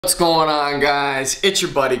What's going on, guys? It's your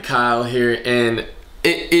buddy Kyle here, and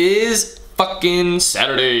it is fucking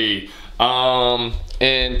Saturday.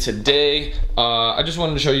 And today, I just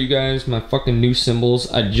wanted to show you guys my fucking new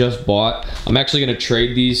cymbals I just bought. I'm actually gonna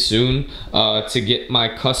trade these soon to get my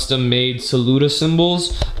custom-made Saluda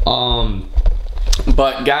cymbals.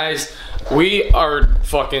 But guys, we are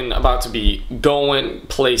fucking about to be going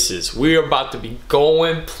places. We are about to be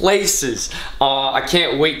going places. I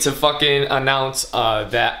can't wait to fucking announce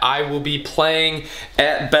that I will be playing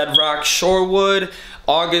at Bedrock Shorewood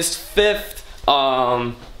August 5th.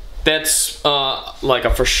 That's like a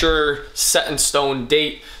for sure set in stone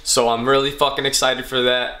date. So I'm really fucking excited for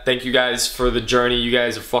that. Thank you guys for the journey. You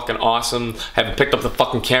guys are fucking awesome. Haven't picked up the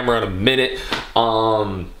fucking camera in a minute.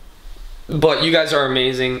 But you guys are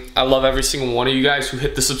amazing. I love every single one of you guys who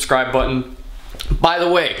hit the subscribe button. By the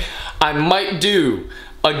way, I might do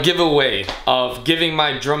a giveaway of giving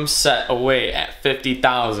my drum set away at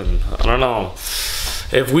 50,000. I don't know.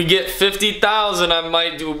 If we get 50,000, I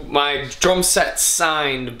might do my drum set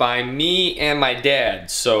signed by me and my dad.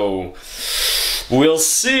 So we'll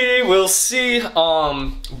see, we'll see.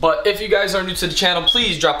 But if you guys are new to the channel,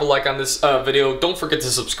 please drop a like on this video. Don't forget to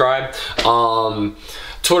subscribe.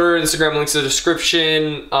 Twitter, Instagram, links in the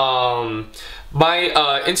description.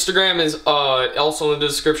 My Instagram is also in the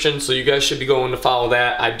description, so you guys should be going to follow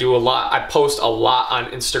that. I do a lot. I post a lot on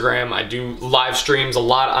Instagram. I do live streams a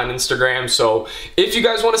lot on Instagram. So if you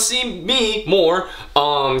guys want to see me more,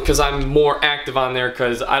 because I'm more active on there,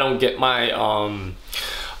 because I don't get my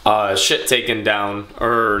shit taken down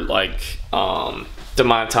or like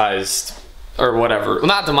demonetized or whatever. Well,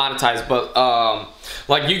 not demonetized, but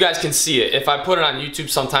like you guys can see it. If I put it on YouTube,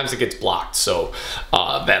 sometimes it gets blocked. So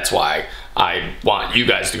that's why I want you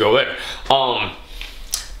guys to go there.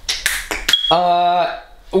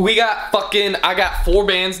 We got fucking, I got 4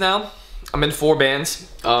 bands now. I'm in 4 bands.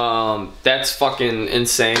 That's fucking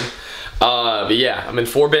insane. But yeah, I'm in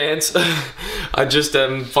 4 bands. I just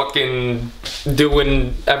am fucking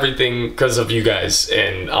doing everything because of you guys,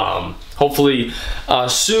 and hopefully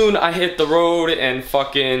soon I hit the road and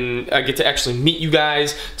fucking I get to actually meet you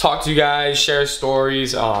guys, talk to you guys, share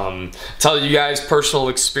stories, tell you guys personal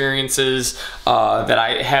experiences that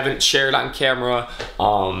I haven't shared on camera.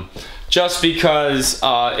 Just because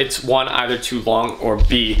it's one, either too long, or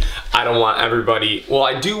B, I don't want everybody, well,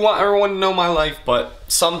 I do want everyone to know my life, but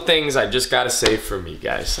some things I just gotta save for me,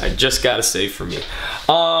 guys. I just gotta save for me.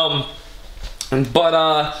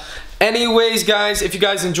 Anyways, guys, if you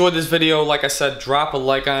guys enjoyed this video, like I said, drop a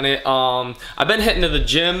like on it. I've been hitting to the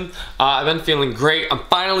gym. I've been feeling great. I'm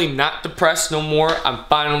finally not depressed no more. I'm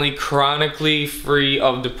finally chronically free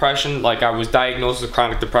of depression. Like, I was diagnosed with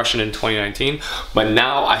chronic depression in 2019, but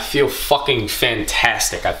now I feel fucking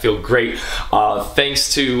fantastic. I feel great.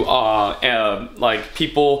 Thanks to like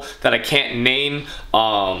people that I can't name.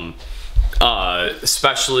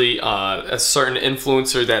 Especially a certain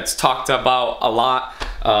influencer that's talked about a lot.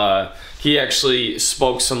 He actually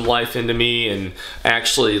spoke some life into me and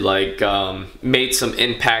actually like made some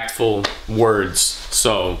impactful words.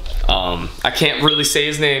 So I can't really say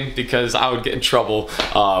his name because I would get in trouble,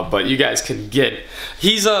 but you guys can get,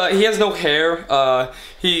 he has no hair.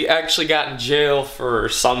 He actually got in jail for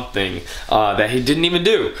something that he didn't even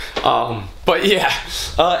do. But yeah,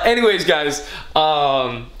 anyways, guys,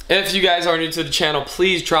 if you guys are new to the channel,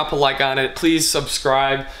 please drop a like on it. Please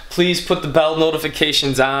subscribe. Please put the bell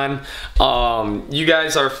notifications on. You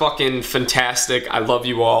guys are fucking fantastic. I love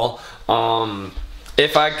you all.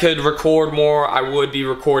 If I could record more, I would be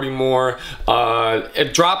recording more.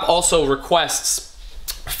 Drop also requests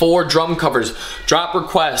for drum covers. Drop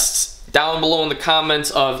requests down below in the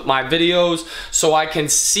comments of my videos so I can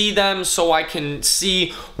see them, so I can see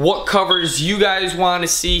what covers you guys want to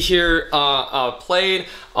see here played.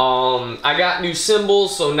 I got new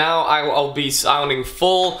cymbals, so now I'll be sounding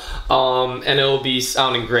full, and it'll be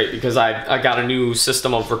sounding great because I got a new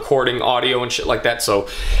system of recording audio and shit like that, so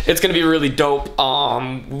it's gonna be really dope.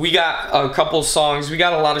 We got a couple songs, we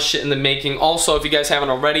got a lot of shit in the making. Also, if you guys haven't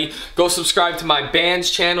already, go subscribe to my band's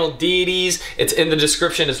channel, Deities. It's in the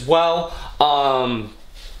description as well.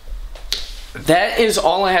 That is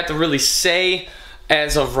all I have to really say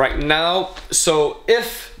as of right now. So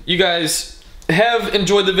if you guys have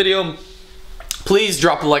enjoyed the video, please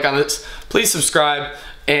drop a like on this, please subscribe,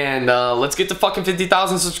 and let's get to fucking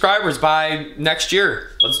 50,000 subscribers by next year.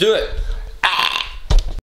 Let's do it.